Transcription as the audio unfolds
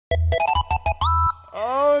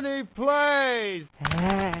Oneyplays!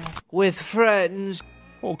 With friends.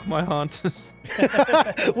 Poke my haunches.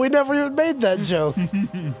 We never even made that joke.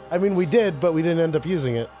 I mean, we did, but we didn't end up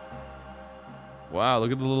using it. Wow,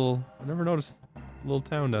 look at the little... I never noticed the little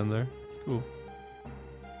town down there. It's cool.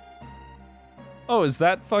 Oh, is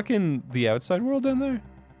that fucking the outside world down there?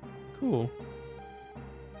 Cool.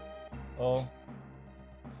 Oh.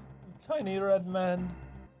 Tiny red man.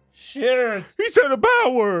 Shit! He said a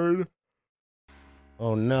bad word!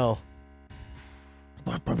 Oh no.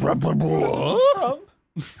 Trump?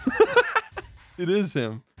 It is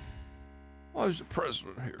him. Why is the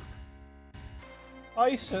president here?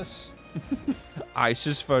 ISIS.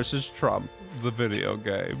 ISIS versus Trump, the video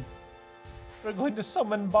game. We're going to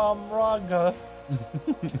summon Bomb Raga.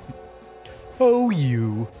 Oh,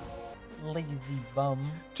 you. Lazy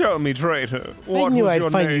bum. Tell me, traitor, I what knew was I'd your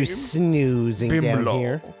find name? you snoozing down Bimlo.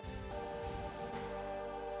 here.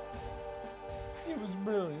 He was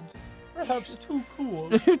brilliant. Perhaps too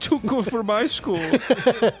cool. You're too good for my school.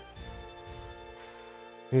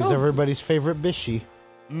 Who's everybody's favorite Bishy?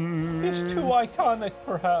 He's too iconic,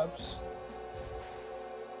 perhaps.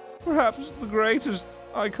 Perhaps the greatest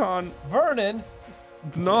icon. Vernon.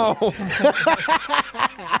 No.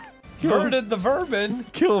 Vernon the Vermin.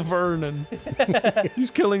 Kill Vernon.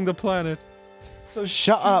 He's killing the planet. So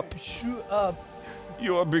Shut up. Shoot up.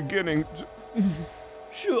 You are beginning to...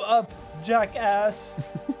 Shoot up, jackass.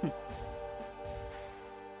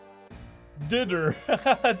 Dinner.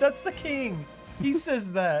 That's the king. He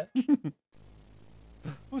says that.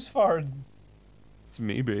 Who's farting? It's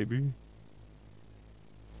me, baby.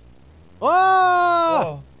 Oh!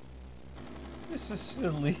 Oh. This is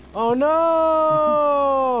silly. Oh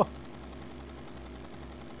no!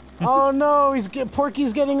 Oh no!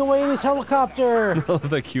 Porky's getting away in his helicopter. I love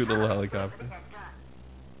that cute little helicopter.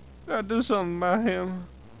 Gotta do something about him.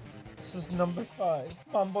 This is number 5.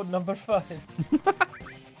 Mambo number 5.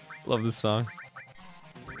 Love this song.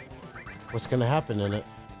 What's gonna happen in it?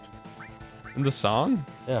 And the song?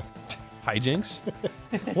 Yeah. Hijinks.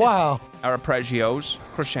 Wow. Arpeggios.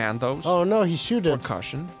 Crescendos. Oh no, he shooted.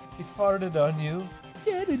 Percussion. He farted on you.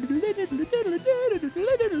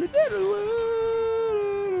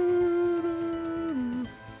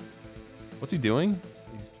 What's he doing?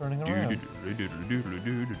 He's turning around.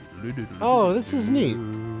 Oh, this is neat.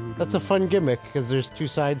 That's a fun gimmick because there's 2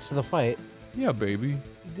 sides to the fight. Yeah, baby.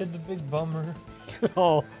 He did the big bummer.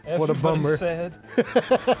 Oh, what a Everybody bummer. said.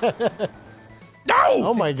 No!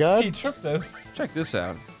 Oh my god. He tripped him. Check this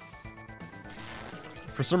out.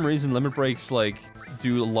 For some reason, limit breaks like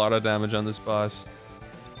do a lot of damage on this boss.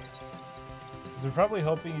 They're probably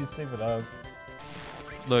hoping you save it up.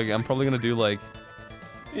 Look, I'm probably gonna do like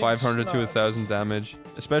 500 to not. 1,000 damage,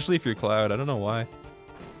 especially if you're Cloud. I don't know why.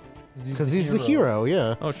 Because he's the hero,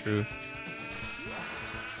 yeah. Oh, true.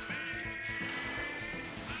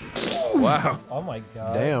 Wow. Oh my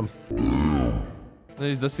god. Damn.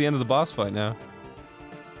 That's the end of the boss fight now.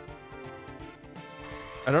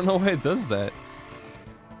 I don't know why it does that.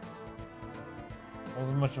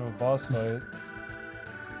 Wasn't much of a boss fight.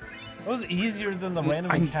 That was easier than the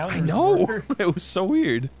random encounters. I know. were. It was so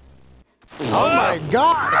weird. Oh my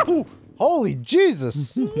god! Holy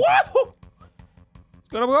Jesus! Woo!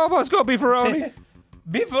 Let's go, Beefaroni.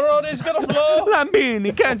 Beefaroni's gonna blow!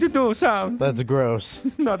 Lambini, can't you do something? That's gross.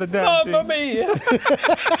 Not a damn Mamma thing. mia!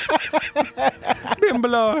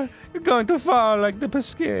 Bimbolo, you're going to fall like the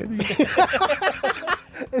Pasquetti.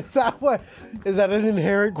 Is that what? Is that an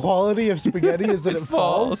inherent quality of spaghetti? Is that it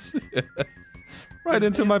falls? Right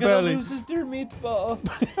into He's my gonna belly. lose his dear meatball.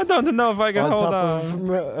 I don't know if I can On hold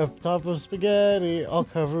top on. of spaghetti, all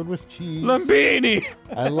covered with cheese. Lambini!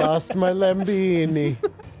 I lost my lambini.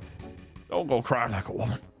 Don't go cry like a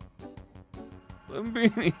woman.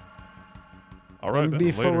 Lambini. All right, And then,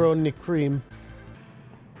 later. beefaroni cream.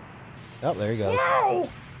 Oh, there he goes. Wow!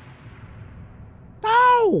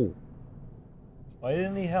 Ow! Why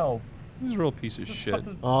didn't he help? He's a real piece of Just shit. fuck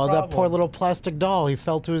his Oh, that poor problem. little plastic doll. He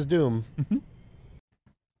fell to his doom.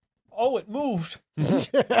 Oh, it moved. Take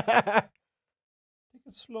it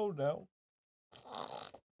slow now.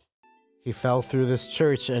 He fell through this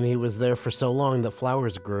church and he was there for so long that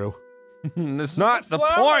flowers grew. It's not the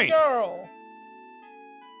Flower point! girl.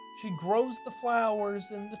 She grows the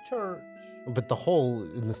flowers in the church. But the hole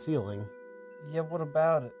in the ceiling. Yeah, what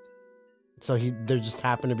about it? So there just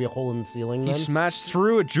happened to be a hole in the ceiling He then? smashed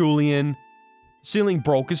through it, Julian. The ceiling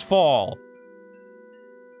broke his fall.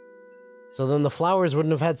 So then the flowers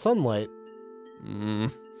wouldn't have had sunlight.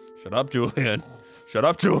 Shut up, Julian. Shut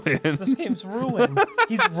up, Julian. This game's ruined.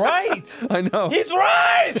 He's right. I know. He's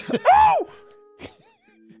right. Oh!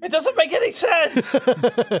 It doesn't make any sense!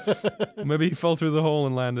 Maybe he fell through the hole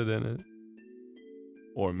and landed in it.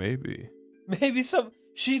 Or maybe. Maybe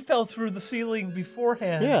she fell through the ceiling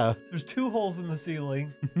beforehand. Yeah. There's 2 holes in the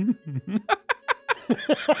ceiling.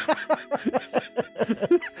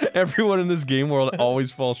 Everyone in this game world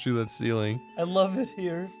always falls through that ceiling. I love it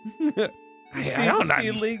here. You see the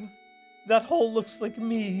ceiling? That hole looks like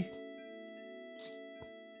me.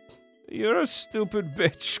 You're a stupid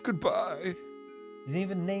bitch. Goodbye. You didn't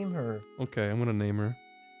even name her. Okay, I'm gonna name her.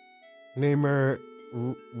 Name her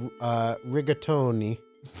Rigatoni.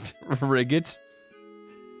 Riggit.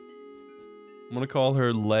 I'm gonna call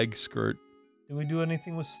her Leg Skirt. Did we do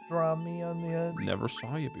anything with Strami on the end? Never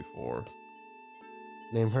saw you before.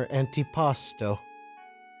 Name her Antipasto.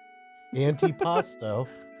 Antipasto.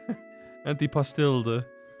 Pastilda.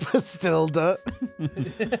 Pastilda.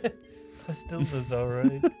 Pastilda's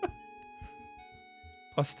alright.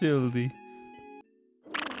 Pastildi.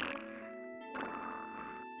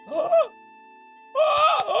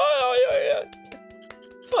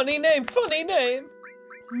 Funny name, funny name.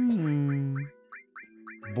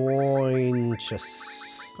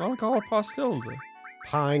 Boinchus. I'll call her Pastilda.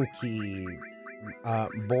 Pinky.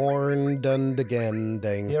 Born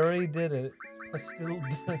Dundagending. He already did it.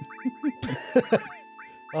 Pastilda.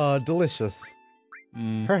 Delicious.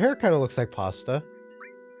 Her hair kind of looks like pasta.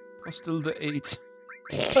 Pastilda8.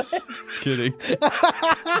 Kidding.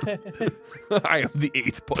 I am the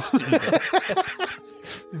 8th Pastilda.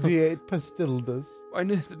 The 8 Pastildas.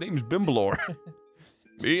 The name's Bimblor.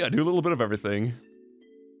 Me, I do a little bit of everything.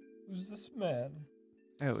 Who's this man?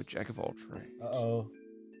 Oh, jack of all trades. Uh-oh.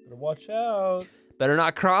 Better watch out. Better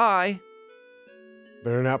not cry.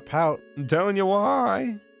 Better not pout. I'm telling you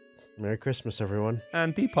why. Merry Christmas, everyone.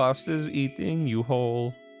 Antipasta's eating you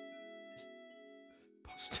whole.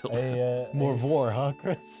 Pastilda. More vor, huh,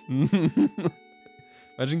 Chris?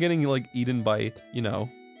 Imagine getting, like, eaten by, you know,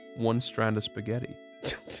 one strand of spaghetti.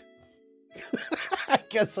 I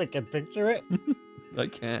guess I can picture it. I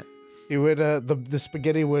can't. It would, the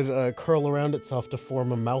spaghetti would curl around itself to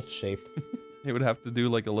form a mouth shape. It would have to do,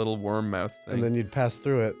 like, a little worm mouth thing. And then you'd pass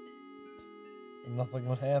through it. Nothing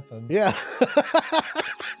would happen. Yeah.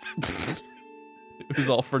 It was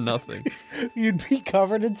all for nothing. You'd be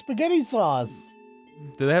covered in spaghetti sauce.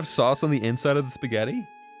 Did they have sauce on the inside of the spaghetti?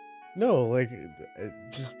 No, like,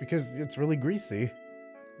 just because it's really greasy.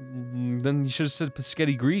 Then you should have said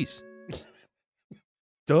spaghetti grease.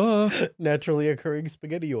 Duh. Naturally occurring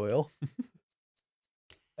spaghetti oil.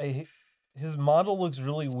 His model looks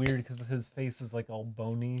really weird because his face is like all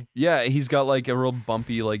bony. Yeah, he's got like a real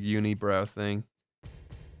bumpy like unibrow thing.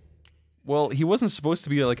 Well, he wasn't supposed to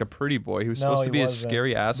be like a pretty boy. He was supposed to be a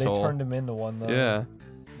scary asshole. They turned him into one though. Yeah.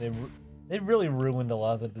 They really ruined a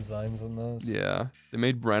lot of the designs in this. Yeah. They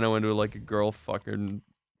made Breno into like a girl fucker. And...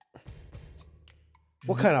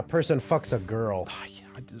 What kind of person fucks a girl? Oh, yeah,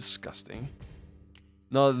 disgusting.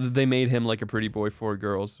 No, they made him like a pretty boy for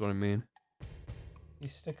girls, is what I mean. He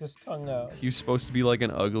stick his tongue out. He was supposed to be like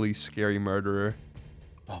an ugly, scary murderer.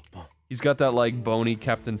 He's got that like bony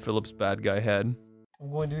Captain Phillips bad guy head.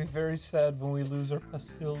 I'm going to be very sad when we lose our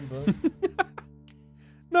Pastilda.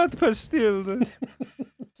 Not Pastilda.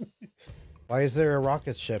 Why is there a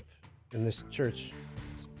rocket ship in this church?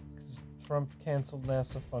 Because Trump canceled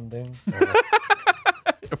NASA funding.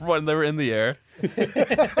 When they were in the air.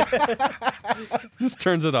 Just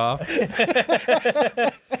turns it off.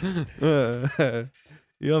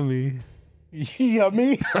 Yummy.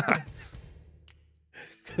 Yummy?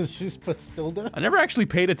 Because she's Pastilda? I never actually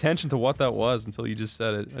paid attention to what that was until you just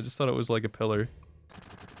said it. I just thought it was like a pillar.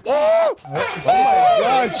 Oh my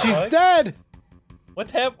god, she's dead!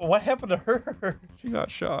 What happened to her? She got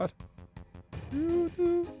shot.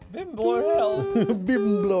 Bimblor hell.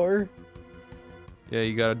 Bimblor. Yeah,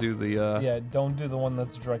 you gotta do the, Yeah, don't do the one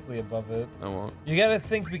that's directly above it. I won't. You gotta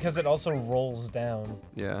think because it also rolls down.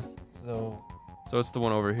 Yeah. So it's the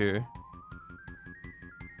one over here.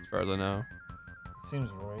 As far as I know. It seems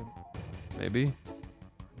right. Maybe?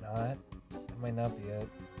 Not. It might not be it.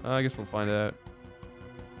 I guess we'll find out.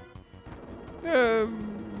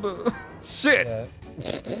 Shit! Yeah.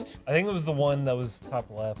 I think it was the one that was top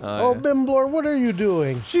left. Oh, yeah. Bimblor, what are you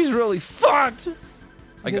doing? She's really fucked!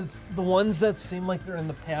 Because the ones that seem like they're in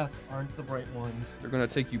the path aren't the right ones. They're gonna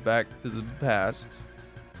take you back to the past.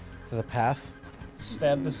 To the path?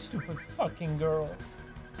 Stab this stupid fucking girl.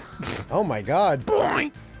 Oh my god.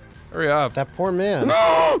 Boing! Hurry up. That poor man.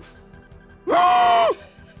 No! No!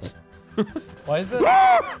 Why is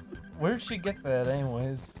that? Where did she get that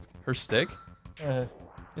anyways? Her stick?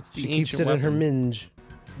 It's the She ancient keeps it weapon. in her minge.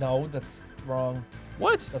 No, that's wrong.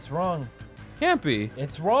 What? That's wrong. Can't be.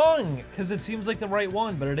 It's wrong, because it seems like the right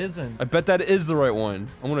one, but it isn't. I bet that is the right one.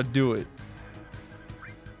 I want to do it.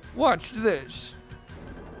 Watch this.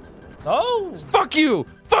 Oh! Fuck you!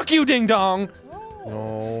 Fuck you, ding dong!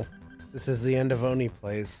 No. This is the end of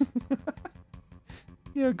Oneyplays.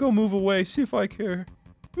 Yeah, go move away. See if I care.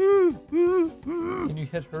 Can you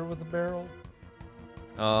hit her with a barrel?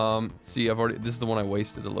 See, I've already. This is the one I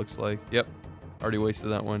wasted. It looks like. Yep, already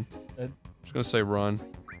wasted that one. I'm just gonna say run.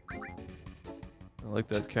 I like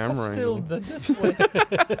that camera angle. Pastilda, this way.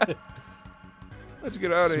 Let's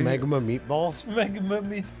get out of here. Smegma meatball?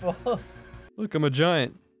 Smegma meatball. Look, I'm a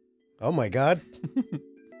giant. Oh my god.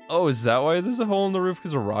 Oh, is that why there's a hole in the roof?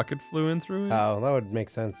 Because a rocket flew in through it? Oh, that would make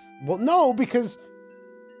sense. Well, no, because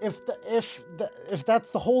if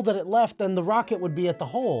that's the hole that it left, then the rocket would be at the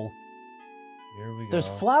hole. Here we go. There's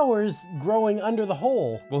flowers growing under the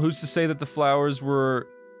hole. Well, who's to say that the flowers were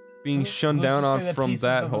being shunned down on from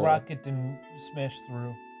that hole? The rocket didn't smash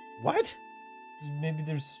through. What? Maybe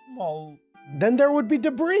there's small. Then there would be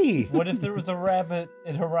debris. What if there was a rabbit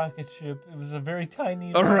in a rocket ship? It was a very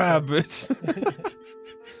tiny. A rabbit.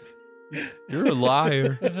 You're a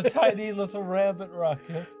liar. There's a tiny little rabbit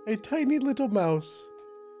rocket. A tiny little mouse.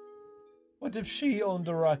 What if she owned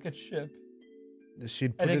a rocket ship?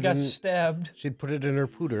 She'd put And it got stabbed. She'd put it in her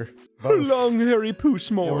pooter. Long hairy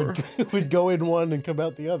poosmore. It would go in one and come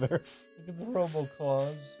out the other. Look at the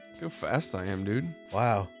robo-claws. Look how fast I am, dude.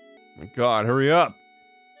 Wow. My god, hurry up.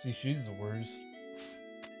 See, she's the worst.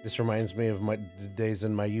 This reminds me of the days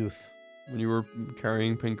in my youth. When you were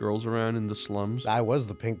carrying pink girls around in the slums. I was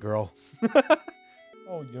the pink girl.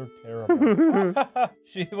 Oh, you're terrible.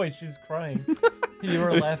 Wait, she's crying. You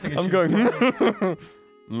were laughing at I'm going.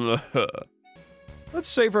 Let's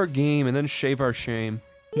save our game and then shave our shame.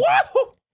 Whoa!